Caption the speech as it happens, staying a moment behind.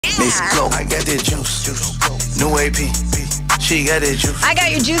Let's go. I got that juice. New AP. She got that juice. I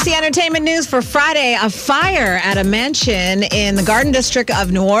got your juicy entertainment news for Friday. A fire at a mansion in the Garden District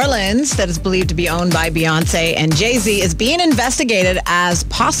of New Orleans that is believed to be owned by Beyonce and Jay-Z is being investigated as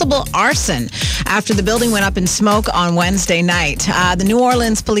possible arson after the building went up in smoke on Wednesday night. The New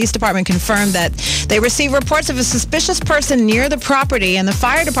Orleans Police Department confirmed that they received reports of a suspicious person near the property, and the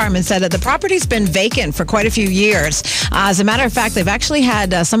fire department said that the property's been vacant for quite a few years. As a matter of fact, they've actually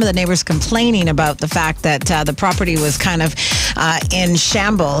had some of the neighbors complaining about the fact that the property was kind of in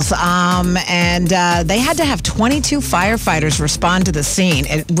shambles, and they had to have 22 firefighters respond to the scene.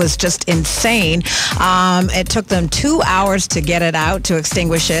 It was just insane. It took them 2 hours to get it out, to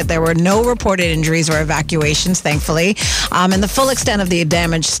extinguish it. There were no reported injuries or evacuations, thankfully, and the full extent of the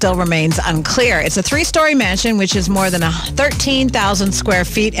damage still remains unclear. It's a 3-story mansion, which is more than 13,000 square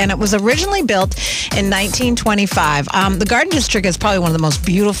feet, and it was originally built in 1925. The Garden District is probably one of the most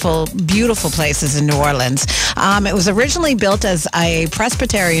beautiful places in New Orleans. It was originally built as a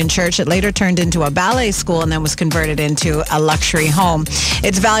Presbyterian church. It later turned into a ballet school and then was converted into a luxury home.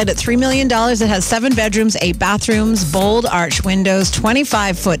 It's valued at $3 million. It has 7 bedrooms, 8 bathrooms, bold arch windows,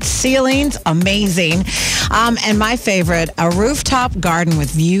 25-foot ceilings. Amazing. And my favorite, a rooftop garden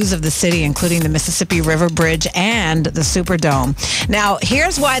with views of the city, including the Mississippi River Bridge and the Superdome. Now,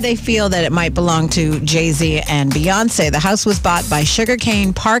 here's why they feel that it might belong to Jay-Z and Beyonce. The house was bought by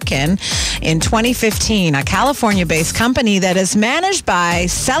Sugarcane Parkin in 2015, a California-based company that is managed by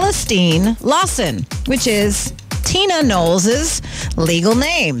Celestine Lawson, which is Tina Knowles' legal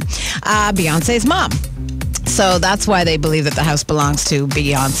name, Beyonce's mom. So that's why they believe that the house belongs to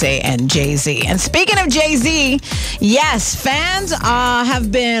Beyonce and Jay-Z. And speaking of Jay-Z, yes, fans have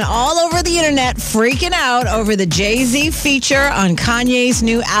been all over the internet freaking out over the Jay-Z feature on Kanye's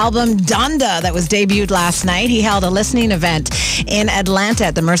new album, Donda, that was debuted last night. He held a listening event in Atlanta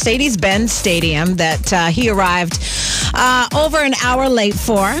at the Mercedes-Benz Stadium that he arrived over an hour late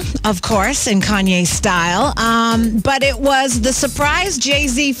for, of course, in Kanye style. But it was the Suprise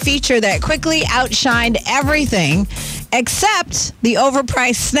Jay-Z feature that quickly outshined everything except the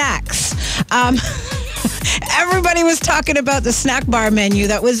overpriced snacks. Everybody was talking about the snack bar menu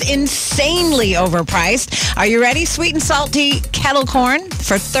that was insanely overpriced. Are you ready? Sweet and salty kettle corn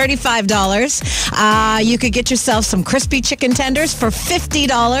for $35. You could get yourself some crispy chicken tenders for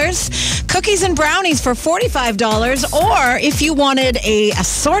 $50. Cookies and brownies for $45. Or if you wanted a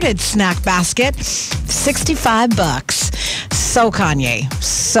assorted snack basket, $65. So Kanye.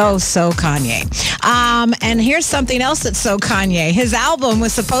 So Kanye. And here's something else that's so Kanye. His album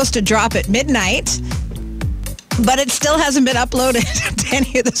was supposed to drop at midnight, but it still hasn't been uploaded to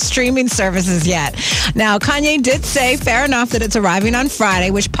any of the streaming services yet. Now, Kanye did say, fair enough, that it's arriving on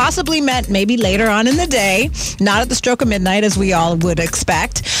Friday, which possibly meant maybe later on in the day, not at the stroke of midnight as we all would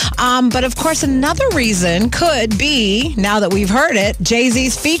expect. But of course, another reason could be, now that we've heard it,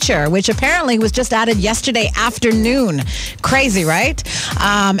 Jay-Z's feature, which apparently was just added yesterday afternoon. Crazy, right?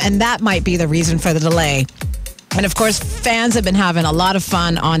 And that might be the reason for the delay. And of course, fans have been having a lot of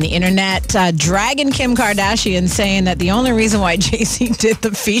fun on the internet, dragging Kim Kardashian, saying that the only reason why Jay-Z did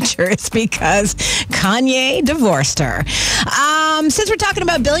the feature is because Kanye divorced her. Since we're talking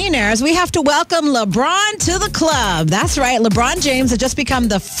about billionaires, we have to welcome LeBron to the club. That's right. LeBron James has just become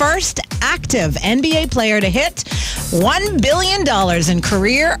the first active NBA player to hit $1 billion in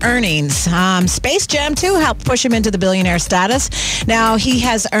career earnings. Space Jam 2 helped push him into the billionaire status. Now, he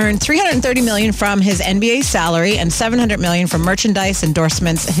has earned $330 million from his NBA salary and $700 million from merchandise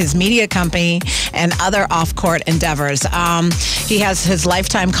endorsements, his media company, and other off-court endeavors. He has his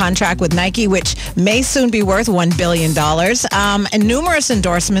lifetime contract with Nike, which may soon be worth $1 billion, and numerous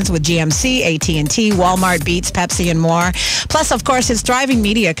endorsements with GMC, AT&T, Walmart, Beats, Pepsi, and more. Plus, of course, his thriving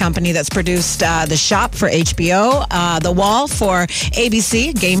media company that's produced The Shop for HBO, The Wall for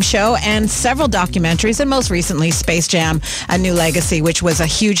ABC, game show, and several documentaries, and most recently, Space Jam, A New Legacy, which was a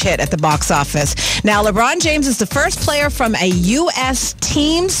huge hit at the box office. Now, LeBron James is the first player from a U.S.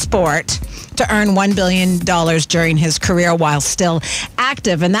 team sport to earn $1 billion during his career while still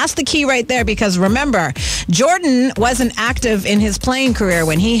active. And that's the key right there, because remember, Jordan wasn't active in his playing career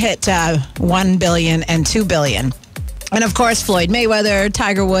when he hit $1 billion and $2 billion. And of course, Floyd Mayweather,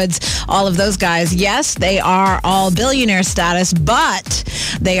 Tiger Woods, all of those guys, yes, they are all billionaire status, but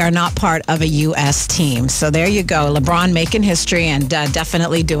they are not part of a U.S. team. So there you go. LeBron making history and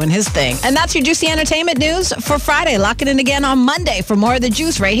definitely doing his thing. And that's your juicy entertainment news for Friday. Lock it in again on Monday for more of the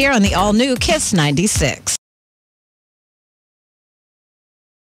juice right here on the all-new Kiss 96.